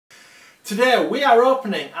Today we are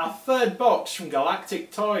opening our third box from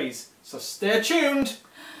Galactic Toys, so stay tuned!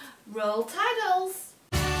 Roll titles!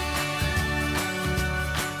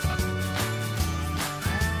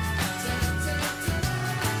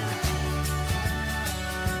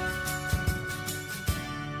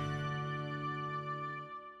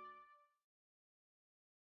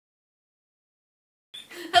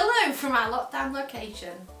 Hello from our lockdown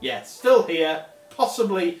location. Yes, still here,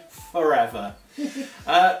 possibly forever.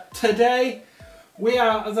 Today we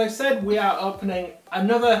are, as I said, we are opening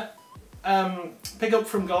another pickup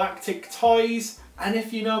from Galactic Toys, and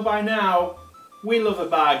if you know by now, we love a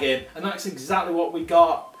bargain, and that's exactly what we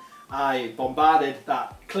got. I bombarded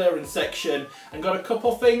that clearance section and got a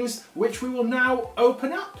couple things which we will now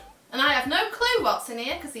open up. And I have no clue what's in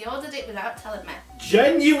here because he ordered it without telling me.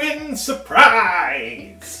 Genuine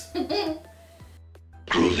surprise!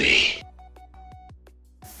 Groovy.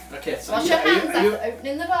 Okay, so Wash your hands after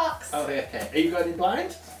opening the box. Oh, okay. Are you going in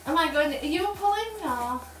blind? Am I going? Are you pulling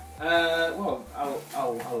or? Well,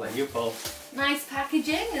 I'll let you pull. Nice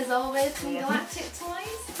packaging as always from Galactic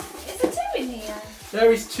Toys. Is there two in here?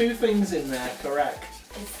 There is two things in there, correct.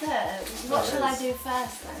 Is there? What shall I do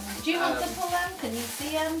first then? Do you want to pull them? Can you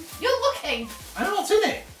see them? You're looking! I know what's in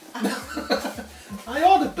it! I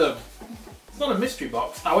ordered them. It's not a mystery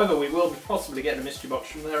box, however we will be possibly getting a mystery box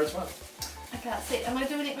from there as well. I can't see. Am I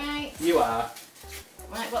doing it right? You are.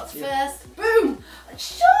 Right, what's first? Boom!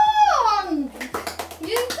 Sean!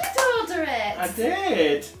 You did order it! I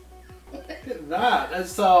did! Look at that. And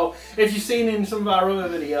so, if you've seen in some of our other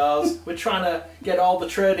videos, we're trying to get all the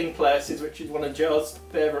trading places, which is one of Joe's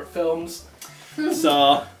favourite films.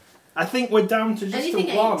 So, I think we're down to just anything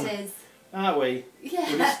a one. 80s. Aren't we?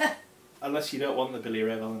 Yeah. Unless you don't want the Billy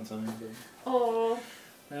Ray Valentine. But Oh.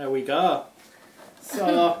 there we go.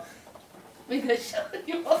 So, We're going to show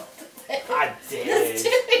you what to do. I There's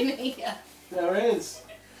did. two in here. There is.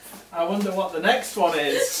 I wonder what the next one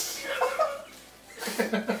is.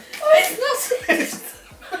 Oh, it's not.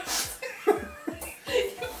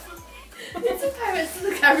 It's a Pirates of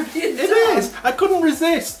the Caribbean It dog. is. I couldn't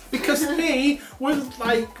resist because he was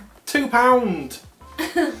like £2.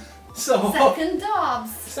 So Second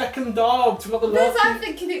Dobbs. second dog. We got the Because I'm local.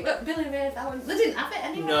 thinking it was Billy Ray Valentine. They didn't have it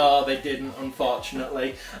anymore. No, they didn't,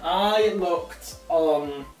 unfortunately. I looked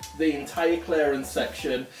on the entire clearance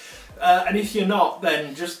section, and if you're not,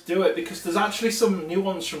 then just do it because there's actually some new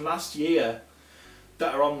ones from last year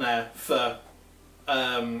that are on there for.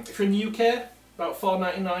 If you're in the UK, about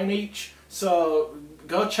 $4.99 each. So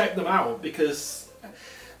go check them out because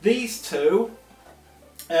these two,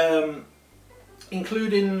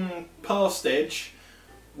 including postage,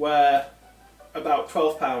 were about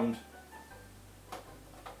 £12.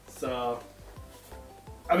 So,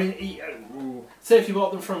 I mean, say if you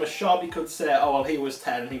bought them from a shop, you could say, oh well, he was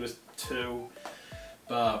 10, he was 2,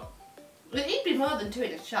 but It'd be more than two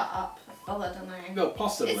in a shop. Oh, I don't know. no,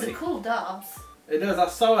 possibly. It's a cool Dobbs. It does. I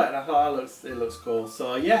saw it and I thought it looks cool.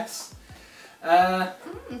 So yes. So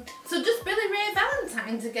just Billy Ray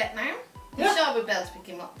Valentine to get now. I'm Yeah. sure we'll be able to pick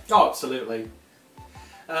him up. Oh, absolutely.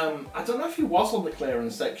 I don't know if he was on the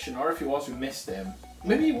clearance section or if he was, we missed him.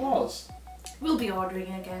 Maybe he was. We'll be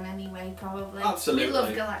ordering again anyway, probably. Absolutely. We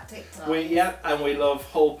love Galactic Toys. And we love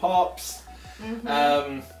Hull Pops.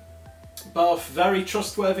 Both very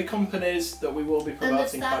trustworthy companies that we will be And they've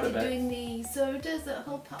promoting quite a started bit. doing the sodas at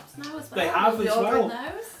Hull Pops now as well. They have We'll be as ordering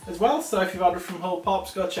well. those. As well, so if you've ordered from Hull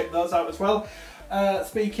Pops, go check those out as well.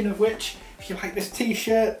 Speaking of which, if you like this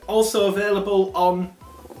t-shirt, also available on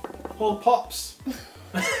Hull Pops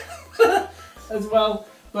as well.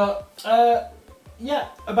 But yeah,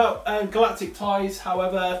 about Galactic Toys,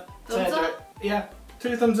 however, Thumbs up. yeah,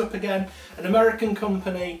 2 thumbs up again. An American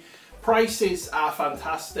company. Prices are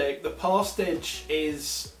fantastic. The postage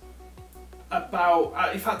is about,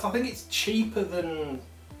 in fact I think it's cheaper than,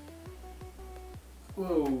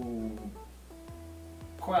 whoa,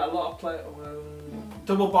 quite a lot of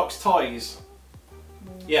double box toys.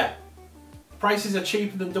 Yeah, prices are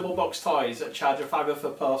cheaper than double box toys that charge a $5 for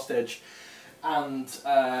postage, and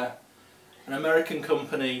an American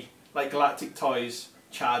company like Galactic Toys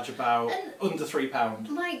charge about under £3.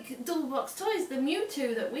 Like double box toys, the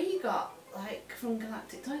Mewtwo that we got, like from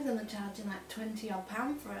Galactic Toys, and they're charging like £20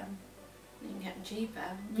 odd for them. You can get them cheaper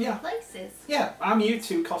in other places. Yeah, our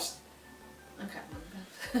Mewtwo cost I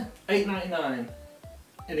can't remember. $8.99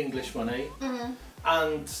 in English money,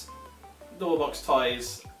 and double box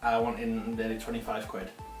toys are wanting nearly 25 quid.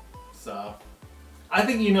 So I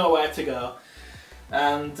think you know where to go.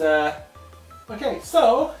 And okay,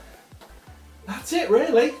 so that's it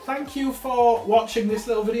really. Thank you for watching this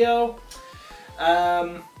little video.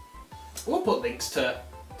 We'll put links to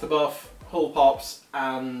both Hull Pops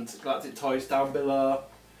and Galactic Toys down below.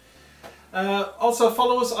 Also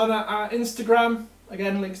follow us on our Instagram.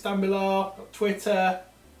 Again, links down below. Twitter.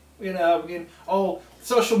 You know, all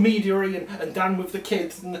social media and Dan with the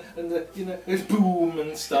kids and the there's boom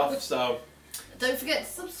and stuff. So don't forget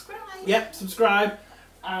to subscribe. Yep, subscribe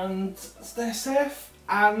and stay safe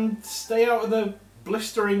and stay out of the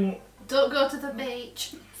blistering. Don't go to the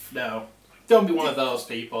beach. No, don't be one of those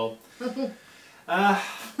people. Bye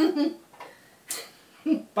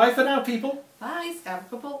for now, people. Bye,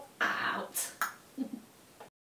 Scarborough out.